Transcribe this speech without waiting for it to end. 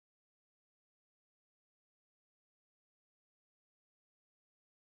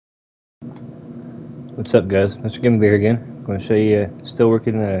What's up, guys? Mr. Gimme here again. I'm going to show you, still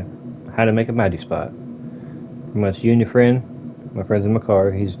working how to make a magic spot. Pretty much you and your friend, my friend's in my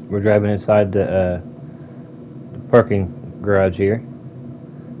car, we're driving inside the parking garage here.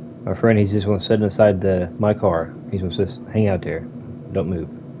 My friend, he's just going to sit inside my car. He's going to just hang out there, don't move.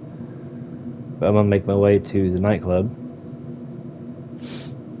 But I'm going to make my way to the nightclub.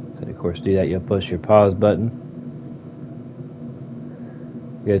 So of course, to do that, you'll push your pause button.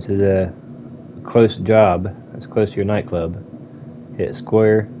 Go to the close job that's close to your nightclub. Hit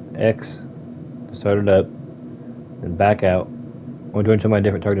square X to start it up, then back out. We're doing to my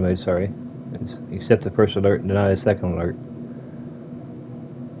different targeting mode, sorry. It's accept the first alert and deny the second alert.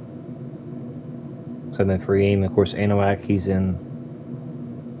 So then free aim, of course, Anahuac, he's in.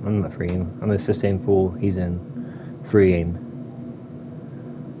 I'm not free aim. I'm the assist aim full, he's in free aim.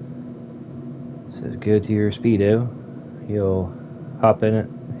 It says go to your speedo. You'll hop in it,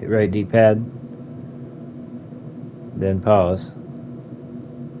 hit right D-pad, then pause,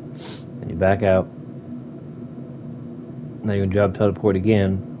 and you back out. Now you're going to job teleport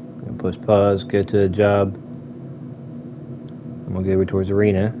again. You're going to push pause, go to the job. I'm going to go over towards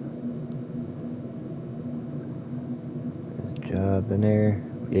arena. There's a job in there.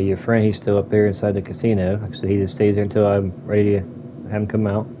 Yeah, your friend, he's still up there inside the casino. So he just stays there until I'm ready to have him come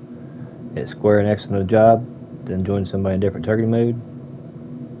out. Hit square and X on the job, then join somebody in different targeting mode.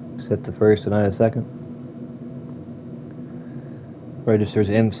 Set the first and the second. Registers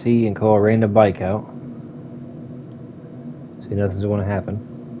MC and call a random bike out. See, nothing's going to happen.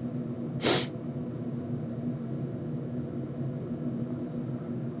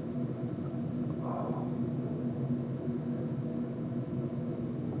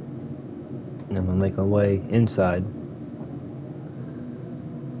 And I'm going to make my way inside.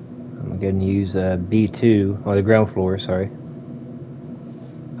 I'm going to use B2, or the ground floor, sorry.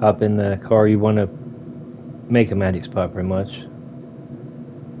 Hop in the car you want to make a magic spot, pretty much.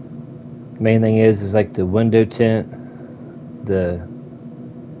 Main thing is like the window tint, the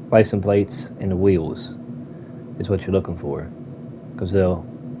license plates, and the wheels is what you're looking for, because they'll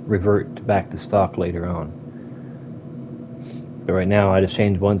revert back to stock later on. But right now I just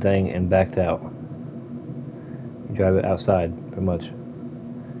changed one thing and backed out. You drive it outside pretty much.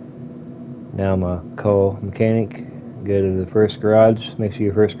 Now I'm gonna call mechanic, go to the first garage, make sure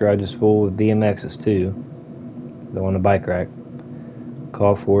your first garage is full with BMXs too, the one on the bike rack.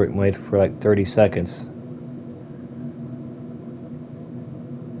 Call for it and wait for like 30 seconds.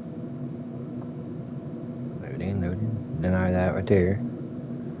 Loading. Deny that right there.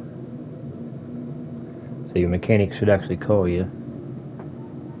 So your mechanic should actually call you.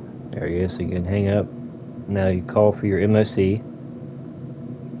 There he is, so you can hang up. Now you call for your MOC.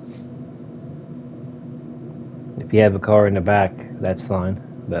 If you have a car in the back, that's fine.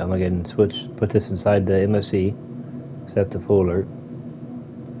 But I'm going to go ahead and put this inside the MOC. Set the full alert.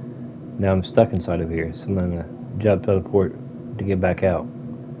 Now I'm stuck inside of here, so I'm going to job teleport to get back out.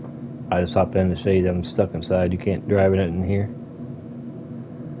 I just hopped in to show you that I'm stuck inside. You can't drive it in here.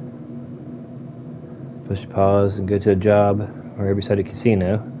 Push pause and go to the job or beside the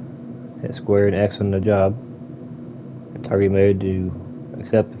casino. Hit square and X on the job. Target mode to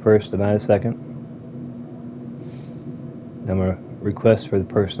accept the first, deny the second. Now I'm going to request for the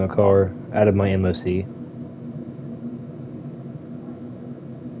personal car out of my MOC.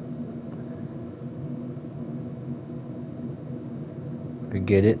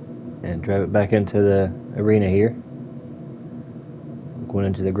 Get it and drive it back into the arena here. Going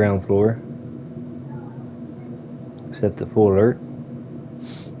into the ground floor. Set the full alert.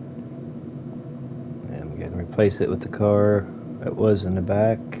 And we're going to replace it with the car that was in the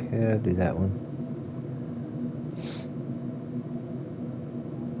back. Yeah, do that one.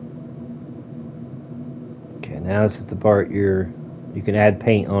 Okay, now this is the part you can add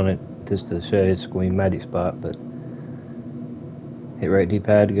paint on it just to show it's going to be a magic spot, but hit right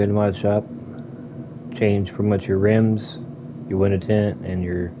D-pad to go to mod shop. Change pretty much your rims, your window tint, and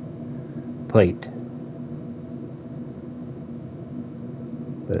your plate.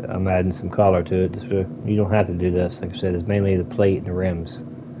 But I'm adding some color to it. You don't have to do this. Like I said, it's mainly the plate and the rims.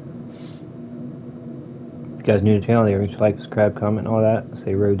 If you guys new to the channel, leave a like, subscribe, comment, and all that.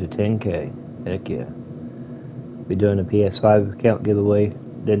 Say road to 10K. Heck yeah. Be doing a PS5 account giveaway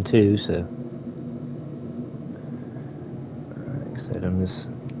then too, so. I'm just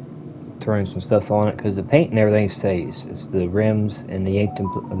throwing some stuff on it because the paint and everything stays. It's the rims and the ink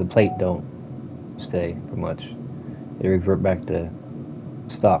of the plate don't stay for much. They revert back to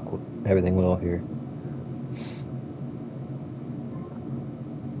stock. Everything will here.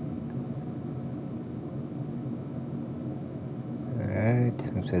 Alright.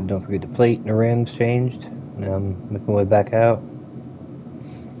 Alright, like I said, don't forget the plate and the rims changed. Now I'm making my way back out.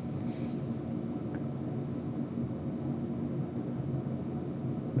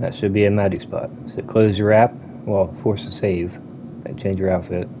 That should be a magic spot. So close your app, well, force a save, and change your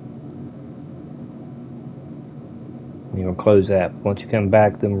outfit. You're going to close the app. Once you come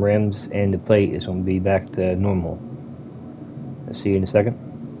back, the rims and the plate is going to be back to normal. I'll see you in a second.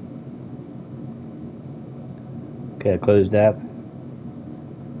 Okay, I closed the app.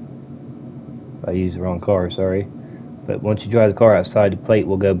 I used the wrong car, sorry. But once you drive the car outside, the plate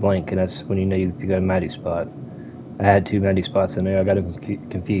will go blank, and that's when you know if you got a magic spot. I had 2 magic spots in there. I got them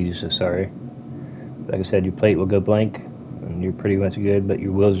confused, so sorry. But like I said, your plate will go blank, and you're pretty much good, but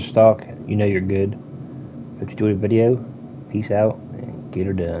your wheels are stock. You know you're good. Hope you enjoyed the video. Peace out, and get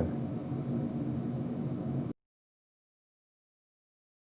her done.